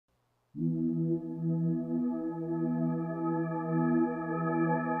It is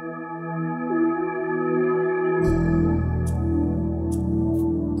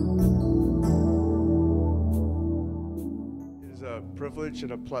a privilege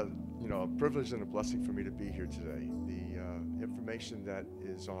and a privilege and a blessing for me to be here today. The information that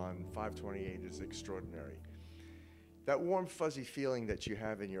is on 528 is extraordinary. That warm, fuzzy feeling that you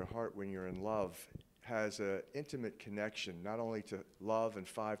have in your heart when you're in love has an intimate connection, not only to love and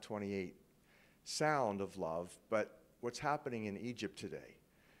 528 sound of love, but what's happening in Egypt today.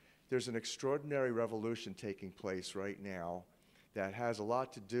 There's an extraordinary revolution taking place right now that has a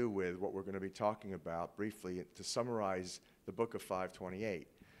lot to do with what we're going to be talking about briefly to summarize the book of 528.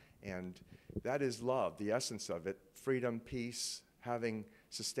 And that is love, the essence of it, freedom, peace, having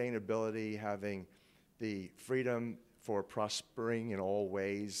sustainability, having the freedom for prospering in all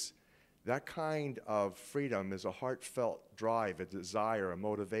ways. That kind of freedom is a heartfelt drive, a desire, a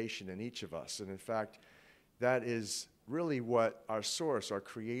motivation in each of us. And in fact, that is really what our source, our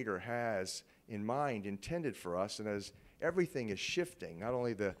creator, has in mind, intended for us. And as everything is shifting, not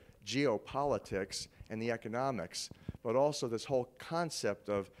only the geopolitics and the economics, but also this whole concept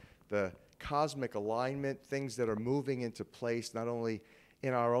of the cosmic alignment, things that are moving into place, not only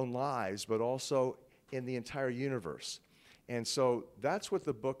in our own lives, but also in the entire universe. And so that's what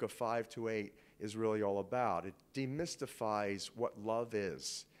the book of 528 is really all about. It demystifies what love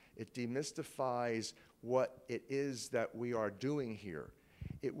is. It demystifies what it is that we are doing here.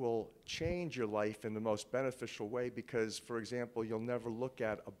 It will change your life in the most beneficial way because, for example, you'll never look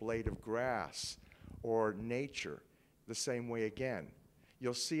at a blade of grass or nature the same way again.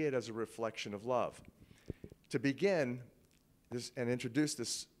 You'll see it as a reflection of love. To begin this and introduce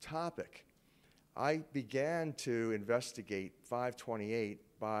this topic, I began to investigate 528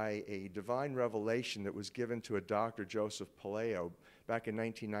 by a divine revelation that was given to a Dr. Joseph Paleo back in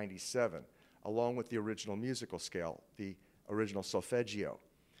 1997, along with the original musical scale, the original solfeggio.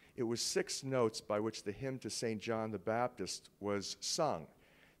 It was 6 notes by which the hymn to St. John the Baptist was sung.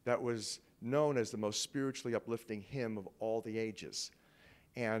 That was known as the most spiritually uplifting hymn of all the ages.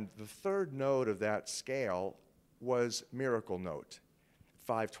 And the 3rd note of that scale was miracle note,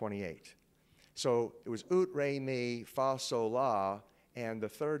 528. So it was ut, re, mi, fa, sol, la, and the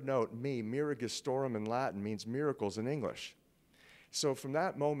 3rd note, mi, miragistorum in Latin, means miracles in English. So from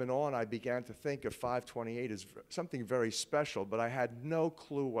that moment on, I began to think of 528 as something very special, but I had no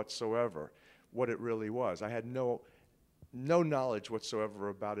clue whatsoever what it really was. I had no knowledge whatsoever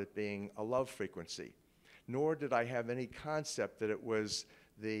about it being a love frequency, nor did I have any concept that it was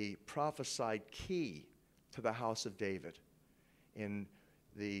the prophesied key to the house of David. In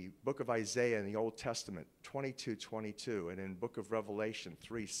the book of Isaiah in the Old Testament, 22:22, and in book of Revelation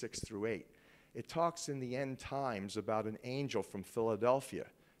 3:6-8, it talks in the end times about an angel from Philadelphia,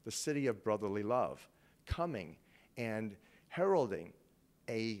 the city of brotherly love, coming and heralding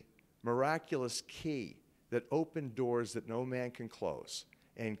a miraculous key that opened doors that no man can close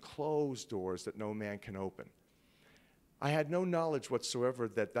and closed doors that no man can open. I had no knowledge whatsoever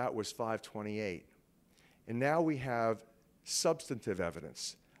that that was 528. And now we have substantive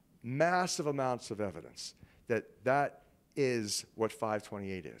evidence, massive amounts of evidence that that is what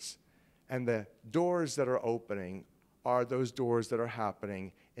 528 is. And the doors that are opening are those doors that are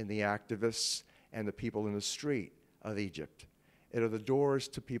happening in the activists and the people in the street of Egypt. It are the doors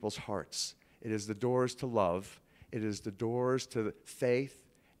to people's hearts. It is the doors to love. It is the doors to faith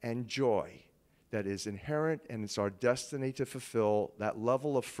and joy that is inherent, and it's our destiny to fulfill that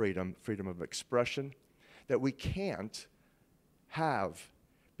level of freedom, freedom of expression, that we can't have,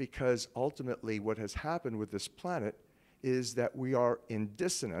 because ultimately what has happened with this planet is that we are in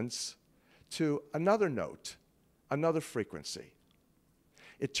dissonance to another note, another frequency.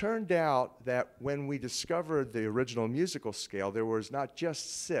 It turned out that when we discovered the original musical scale, there was not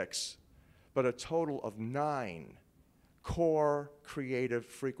just 6, but a total of 9 core creative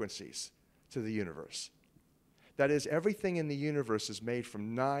frequencies to the universe. That is, everything in the universe is made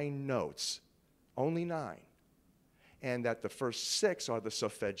from 9 notes, only 9. And that the first 6 are the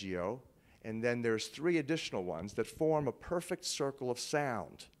solfeggio, and then there's 3 additional ones that form a perfect circle of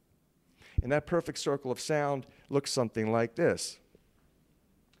sound. And that perfect circle of sound looks something like this.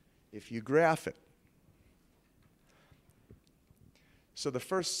 If you graph it. So the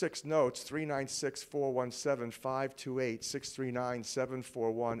first 6 notes, 396, 417, 528, 639,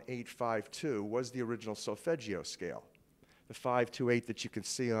 741, 852, was the original solfeggio scale. The 528 that you can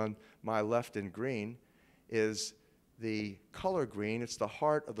see on my left in green is the color green. It's the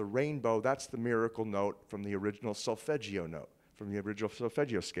heart of the rainbow. That's the miracle note from the original solfeggio note, from the original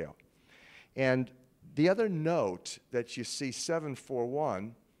solfeggio scale. And the other note that you see,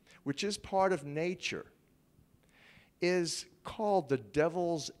 741, which is part of nature, is called the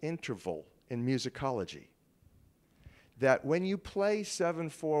devil's interval in musicology. That when you play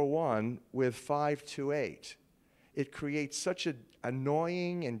 7/4/1 with 5/2/8, it creates such an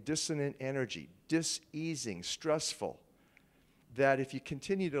annoying and dissonant energy, diseasing, stressful, that if you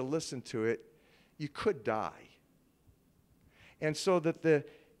continue to listen to it, you could die. And so that the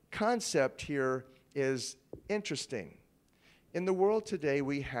concept here is interesting. In the world today,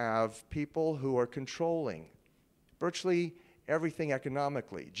 we have people who are controlling virtually everything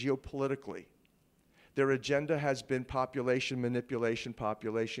economically, geopolitically. Their agenda has been population manipulation,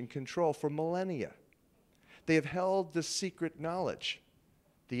 population control for millennia. They have held the secret knowledge,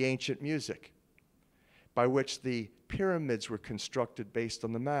 the ancient music, by which the pyramids were constructed based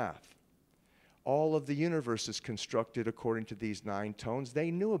on the math. All of the universe is constructed according to these 9 tones.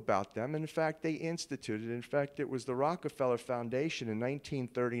 They knew about them. In fact, they instituted. In fact, it was the Rockefeller Foundation in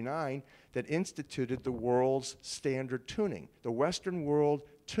 1939 that instituted the world's standard tuning. The Western world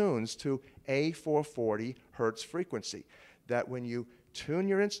tunes to a 440 hertz frequency. That when you tune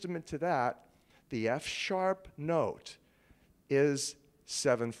your instrument to that, the F sharp note is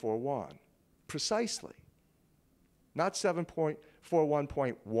 7/4/1, precisely. Not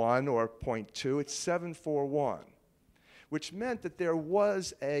 7.41.1 or 0.2, it's 7/4/1, which meant that there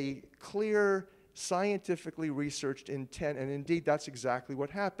was a clear, scientifically researched intent, and indeed that's exactly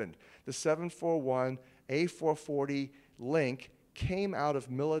what happened. The 7/4/1 A440 link came out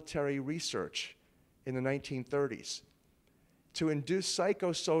of military research in the 1930s to induce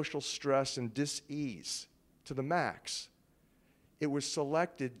psychosocial stress and dis-ease to the max. It was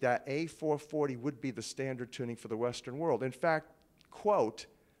selected that A440 would be the standard tuning for the Western world. In fact, quote,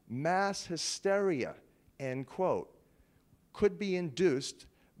 mass hysteria, end quote, could be induced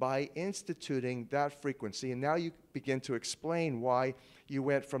by instituting that frequency. And now you begin to explain why you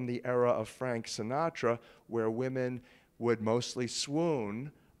went from the era of Frank Sinatra, where women would mostly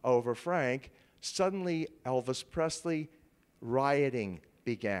swoon over Frank. Suddenly, Elvis Presley, rioting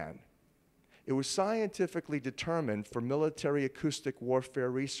began. It was scientifically determined for military acoustic warfare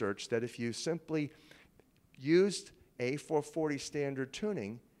research that if you simply used A440 standard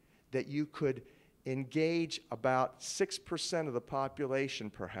tuning, that you could engage about 6% of the population,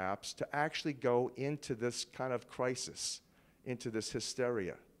 perhaps, to actually go into this kind of crisis, into this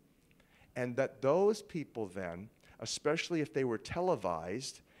hysteria. And that those people then, especially if they were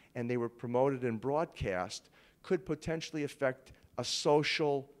televised and they were promoted and broadcast, could potentially affect a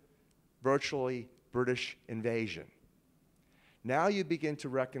social, virtually British invasion. Now you begin to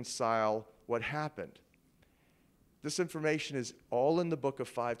reconcile what happened. This information is all in the book of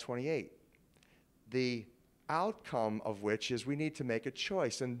 528. The outcome of which is we need to make a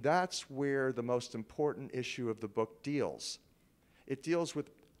choice, and that's where the most important issue of the book deals. It deals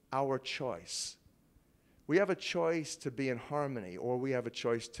with our choice. We have a choice to be in harmony, or we have a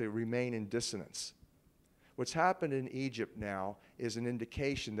choice to remain in dissonance. What's happened in Egypt now is an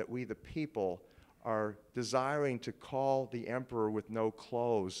indication that we, the people, are desiring to call the emperor with no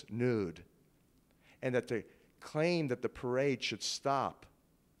clothes nude, and that they claim that the parade should stop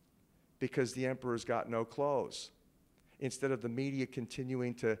because the emperor's got no clothes. Instead of the media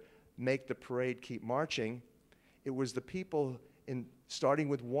continuing to make the parade keep marching, it was the people, starting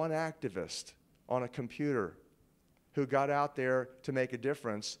with one activist on a computer, who got out there to make a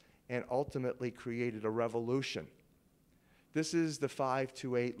difference and ultimately created a revolution. This is the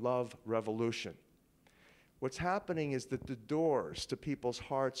 528 love revolution. What's happening is that the doors to people's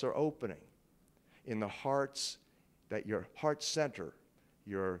hearts are opening. In the hearts, that your heart center,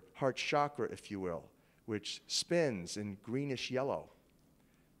 your heart chakra, if you will, which spins in greenish yellow.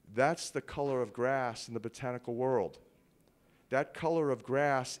 That's the color of grass in the botanical world. That color of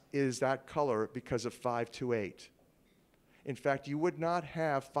grass is that color because of 528. In fact, you would not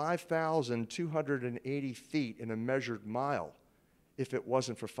have 5,280 feet in a measured mile if it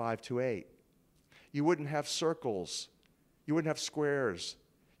wasn't for 528. You wouldn't have circles. You wouldn't have squares.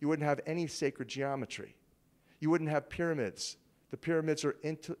 You wouldn't have any sacred geometry. You wouldn't have pyramids. The pyramids are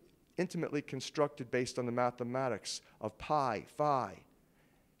intimately constructed based on the mathematics of pi, phi.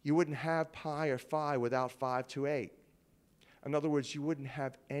 You wouldn't have pi or phi without 528. In other words, you wouldn't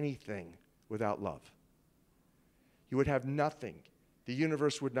have anything without love. You would have nothing. The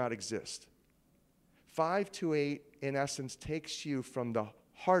universe would not exist. 528, in essence, takes you from the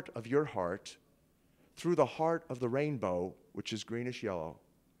heart of your heart through the heart of the rainbow, which is greenish yellow,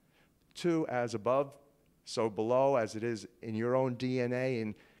 to as above, so below, as it is in your own DNA,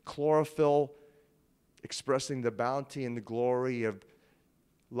 in chlorophyll, expressing the bounty and the glory of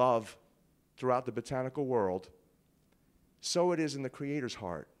love throughout the botanical world. So it is in the Creator's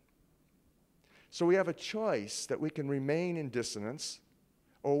heart. So we have a choice that we can remain in dissonance,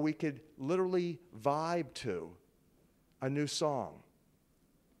 or we could literally vibe to a new song.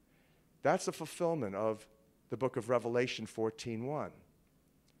 That's the fulfillment of the book of Revelation 14:1,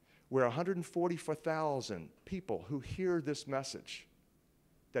 where 144,000 people who hear this message,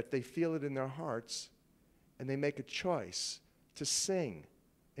 that they feel it in their hearts, and they make a choice to sing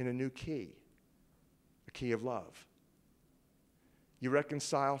in a new key, a key of love. You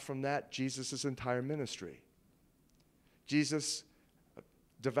reconcile from that Jesus' entire ministry. Jesus, a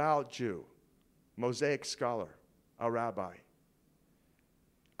devout Jew, Mosaic scholar, a rabbi,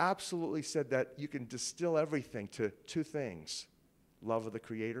 absolutely said that you can distill everything to two things: love of the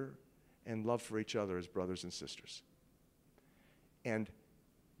Creator and love for each other as brothers and sisters. And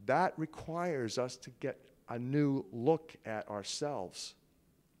that requires us to get a new look at ourselves,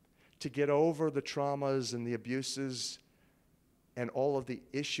 to get over the traumas and the abuses and all of the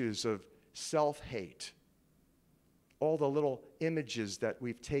issues of self-hate, all the little images that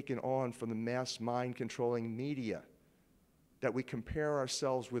we've taken on from the mass mind-controlling media, that we compare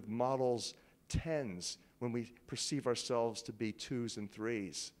ourselves with models 10s when we perceive ourselves to be 2s and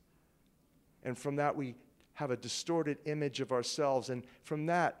 3s. And from that, we have a distorted image of ourselves, and from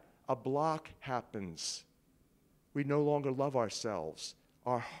that, a block happens. We no longer love ourselves.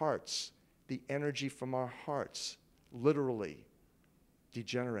 Our hearts, the energy from our hearts, literally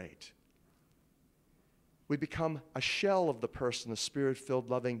degenerate. We become a shell of the person, the spirit-filled,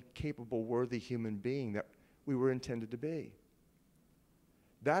 loving, capable, worthy human being that we were intended to be.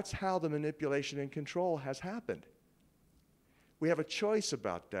 That's how the manipulation and control has happened. We have a choice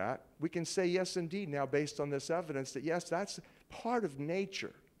about that. We can say, yes, indeed, now based on this evidence, that yes, that's part of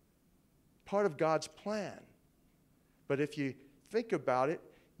nature, part of God's plan. But if you think about it,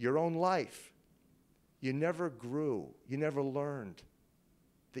 your own life, you never grew, you never learned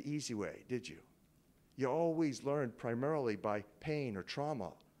the easy way, did you? You always learned primarily by pain or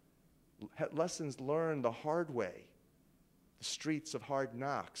trauma. Lessons learned the hard way, the streets of hard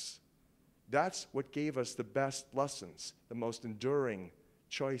knocks. That's what gave us the best lessons, the most enduring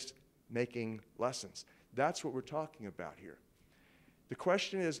choice-making lessons. That's what we're talking about here. The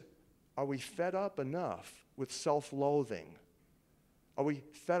question is, are we fed up enough with self-loathing? Are we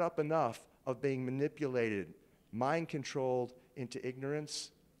fed up enough of being manipulated, mind-controlled into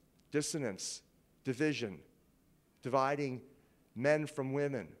ignorance, dissonance, division, dividing men from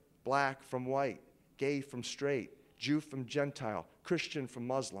women, black from white, gay from straight, Jew from Gentile, Christian from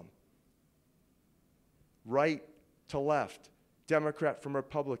Muslim, right to left, Democrat from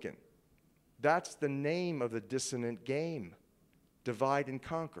Republican? That's the name of the dissonant game, divide and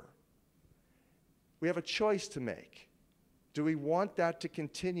conquer. We have a choice to make. Do we want that to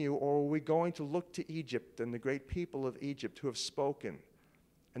continue, or are we going to look to Egypt and the great people of Egypt who have spoken,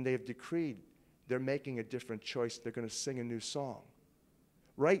 and they have decreed they're making a different choice? They're going to sing a new song.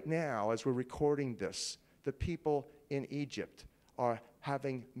 Right now, as we're recording this, the people in Egypt are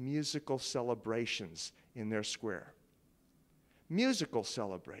having musical celebrations in their square. Musical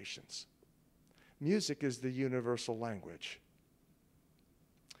celebrations. Music is the universal language.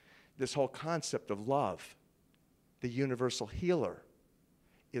 This whole concept of love, the universal healer,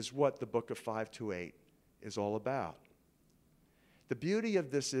 is what the book of 528 is all about. The beauty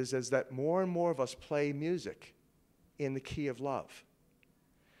of this is that more and more of us play music in the key of love.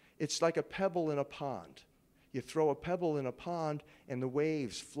 It's like a pebble in a pond. You throw a pebble in a pond and the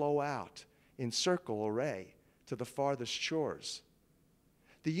waves flow out in circle array to the farthest shores.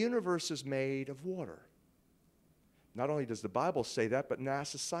 The universe is made of water. Not only does the Bible say that, but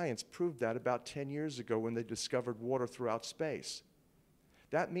NASA science proved that about 10 years ago when they discovered water throughout space.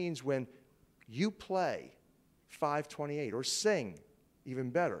 That means when you play 528, or sing,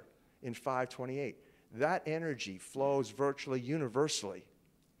 even better, in 528, that energy flows virtually universally,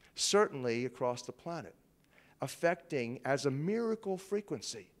 certainly across the planet, affecting as a miracle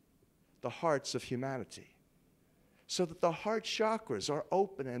frequency the hearts of humanity, so that the heart chakras are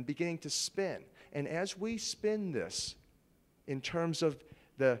open and beginning to spin. And as we spin this in terms of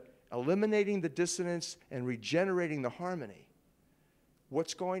the eliminating the dissonance and regenerating the harmony,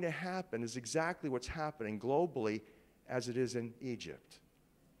 what's going to happen is exactly what's happening globally as it is in Egypt.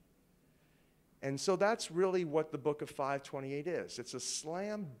 And so that's really what the book of 528 is. It's a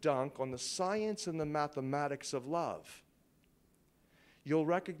slam dunk on the science and the mathematics of love. You'll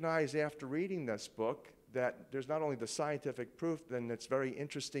recognize after reading this book that there's not only the scientific proof, then it's very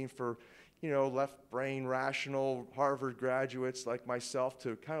interesting for, left brain rational Harvard graduates like myself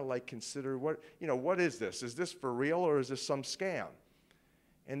to kind of like consider what is this? Is this for real, or is this some scam?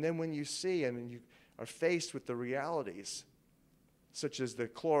 And then when you see and you are faced with the realities, such as the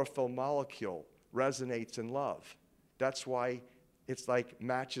chlorophyll molecule resonates in love. That's why it's like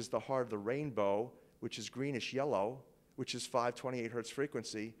matches the heart of the rainbow, which is greenish yellow, which is 528 hertz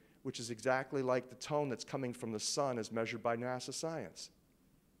frequency, which is exactly like the tone that's coming from the sun as measured by NASA science.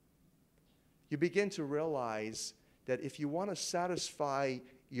 You begin to realize that if you want to satisfy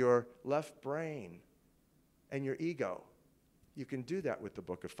your left brain and your ego, you can do that with the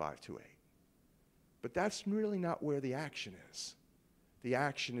book of 528. But that's really not where the action is. The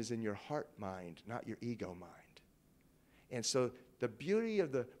action is in your heart mind, not your ego mind. And so the beauty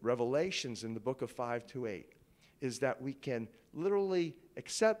of the revelations in the book of 528 is that we can literally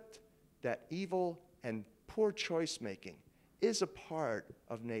accept that evil and poor choice making is a part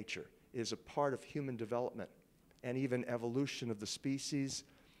of nature, is a part of human development and even evolution of the species,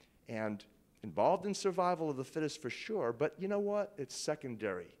 and involved in survival of the fittest for sure, but you know what? It's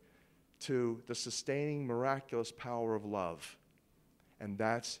secondary to the sustaining miraculous power of love, and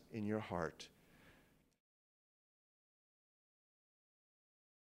that's in your heart.